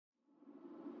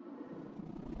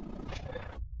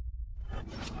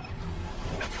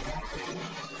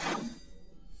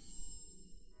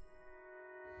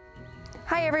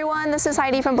Hi everyone, this is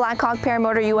Heidi from BlackHawk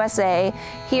Paramotor USA,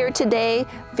 here today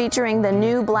featuring the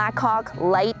new BlackHawk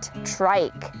Lite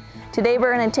Trike. Today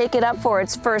we're going to take it up for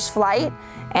its first flight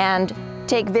and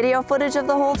take video footage of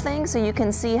the whole thing so you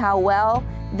can see how well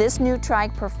this new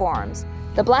trike performs.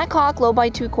 The BlackHawk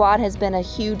Low-by-2 quad has been a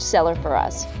huge seller for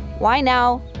us. Why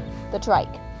now the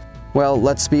trike? Well,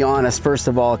 let's be honest, first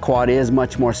of all, a quad is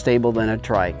much more stable than a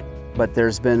trike, but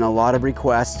there's been a lot of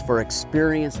requests for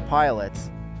experienced pilots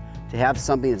to have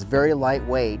something that's very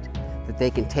lightweight that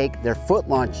they can take their foot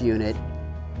launch unit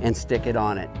and stick it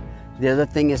on it. The other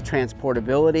thing is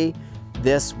transportability.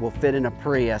 This will fit in a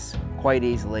Prius quite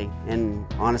easily, and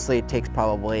honestly it takes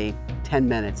probably 10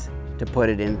 minutes to put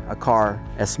it in a car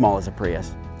as small as a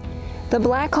Prius. The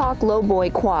BlackHawk Low-Boy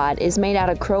quad is made out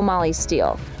of chromoly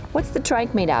steel. What's the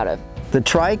trike made out of? The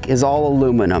trike is all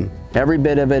aluminum. Every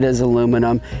bit of it is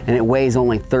aluminum, and it weighs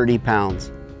only 30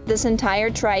 pounds. This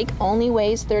entire trike only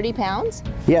weighs 30 pounds?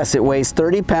 Yes, it weighs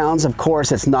 30 pounds. Of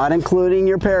course, it's not including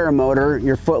your paramotor,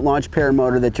 your foot launch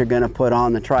paramotor that you're going to put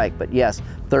on the trike, but yes,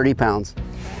 30 pounds.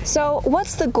 So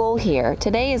what's the goal here?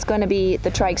 Today is going to be the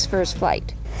trike's first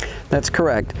flight. That's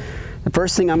correct. The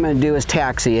first thing I'm going to do is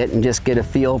taxi it and just get a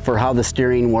feel for how the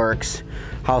steering works,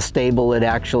 how stable it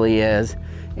actually is.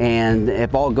 And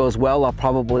if all goes well, I'll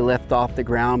probably lift off the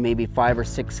ground maybe 5 or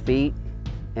 6 feet.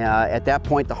 At that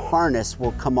point, the harness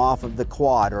will come off of the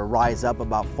quad or rise up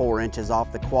about 4 inches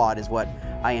off the quad is what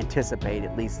I anticipate.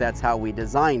 At least that's how we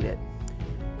designed it.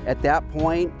 At that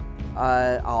point,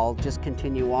 I'll just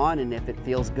continue on, and if it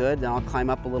feels good, then I'll climb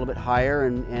up a little bit higher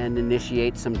and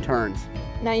initiate some turns.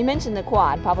 Now you mentioned the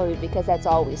quad, probably because that's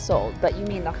all we sold, but you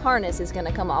mean the harness is going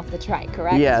to come off the trike,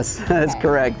 correct? Yes, that's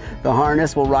correct. The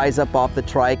harness will rise up off the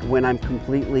trike when I'm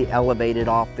completely elevated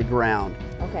off the ground.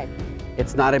 Okay.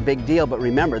 It's not a big deal, but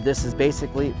remember, this is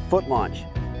basically foot launch.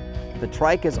 The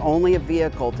trike is only a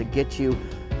vehicle to get you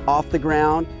off the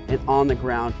ground and on the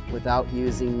ground without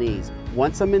using knees.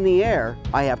 Once I'm in the air,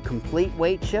 I have complete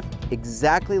weight shift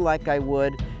exactly like I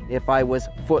would if I was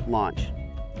foot launch.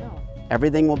 Oh.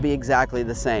 Everything will be exactly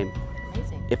the same.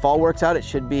 Amazing. If all works out, it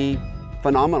should be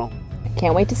phenomenal.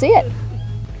 Can't wait to see it.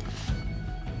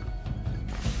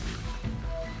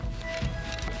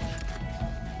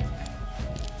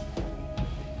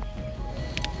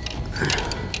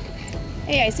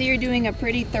 Hey, I see you're doing a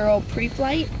pretty thorough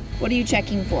pre-flight. What are you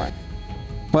checking for?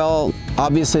 Well,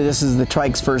 obviously this is the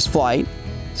trike's first flight,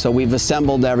 so we've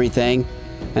assembled everything,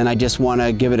 and I just want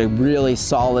to give it a really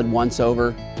solid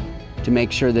once-over to make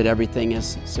sure that everything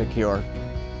is secure.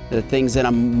 The things that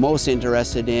I'm most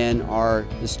interested in are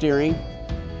the steering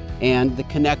and the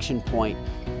connection point.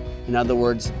 In other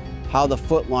words, how the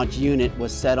foot launch unit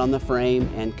was set on the frame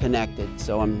and connected.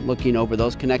 So I'm looking over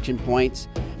those connection points,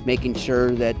 making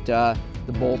sure that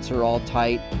the bolts are all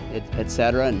tight,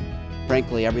 etc. And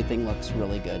frankly, everything looks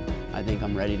really good. I think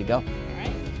I'm ready to go. All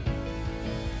right.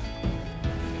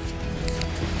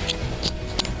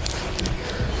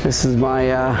 This is my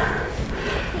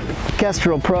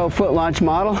Kestrel Pro foot launch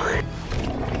model.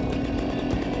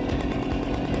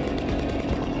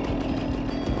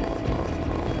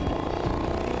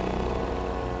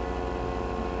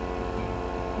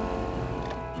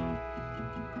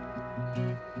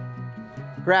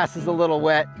 Grass is a little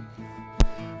wet.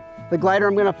 The glider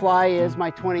I'm going to fly is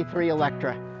my 23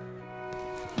 Electra.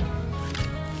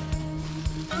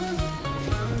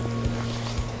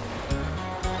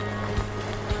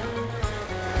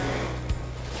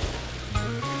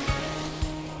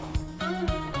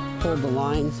 Hold the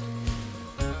lines.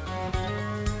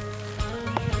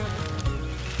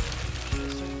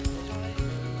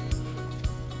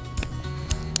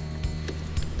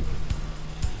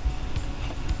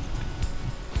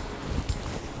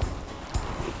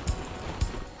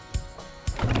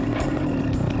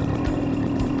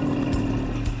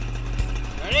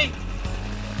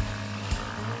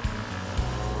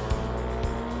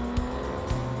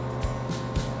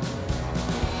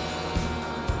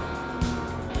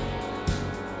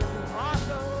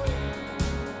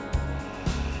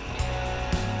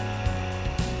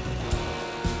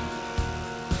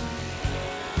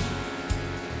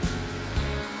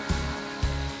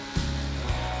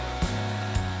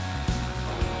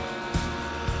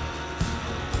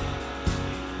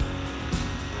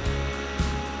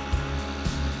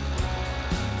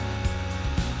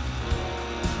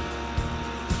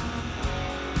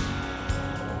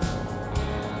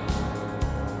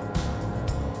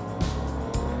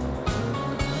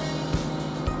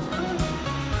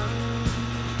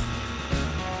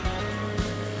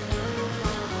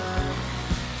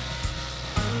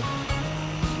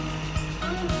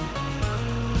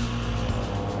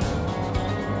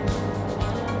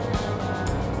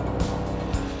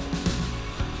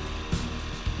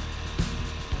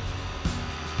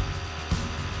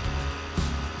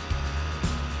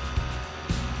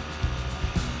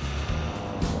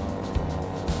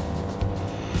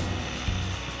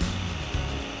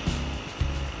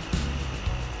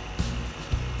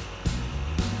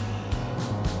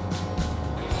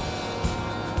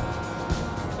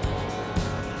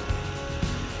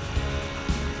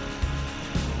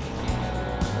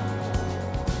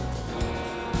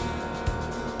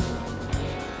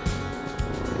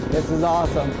 This is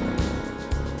awesome.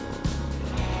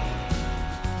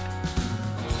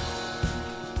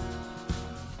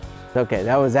 Okay,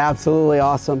 that was absolutely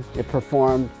awesome. It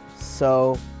performed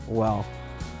so well.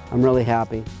 I'm really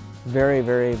happy. Very,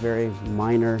 very, very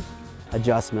minor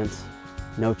adjustments,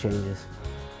 no changes.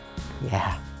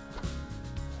 Yeah.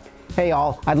 Hey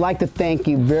all, I'd like to thank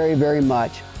you very, very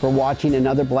much for watching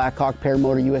another BlackHawk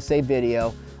Paramotor USA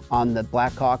video on the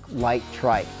BlackHawk Lite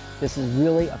Trike. This is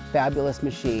really a fabulous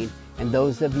machine, and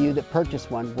those of you that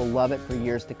purchase one will love it for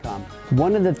years to come.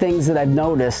 One of the things that I've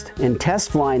noticed in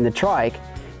test flying the trike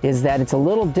is that it's a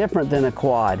little different than a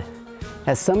quad.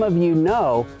 As some of you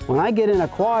know, when I get in a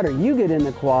quad or you get in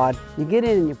the quad, you get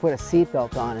in and you put a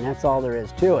seatbelt on and that's all there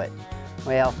is to it.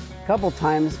 Well, a couple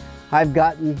times I've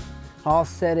gotten all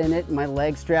set in it and my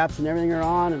leg straps and everything are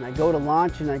on, and I go to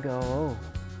launch and I go, oh,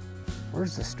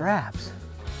 where's the straps?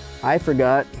 I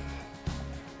forgot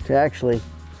to actually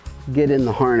get in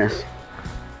the harness.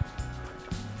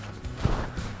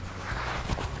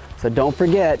 So don't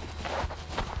forget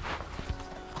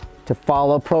to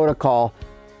follow protocol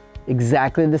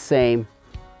exactly the same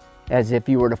as if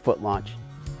you were to foot launch.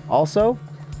 Also,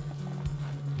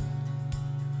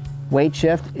 weight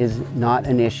shift is not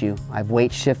an issue. I've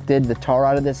weight shifted the tar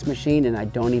out of this machine and I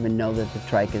don't even know that the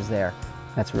trike is there.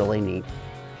 That's really neat.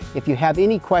 If you have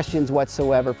any questions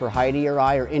whatsoever for Heidi or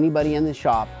I or anybody in the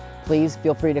shop, please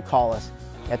feel free to call us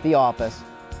at the office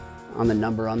on the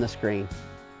number on the screen.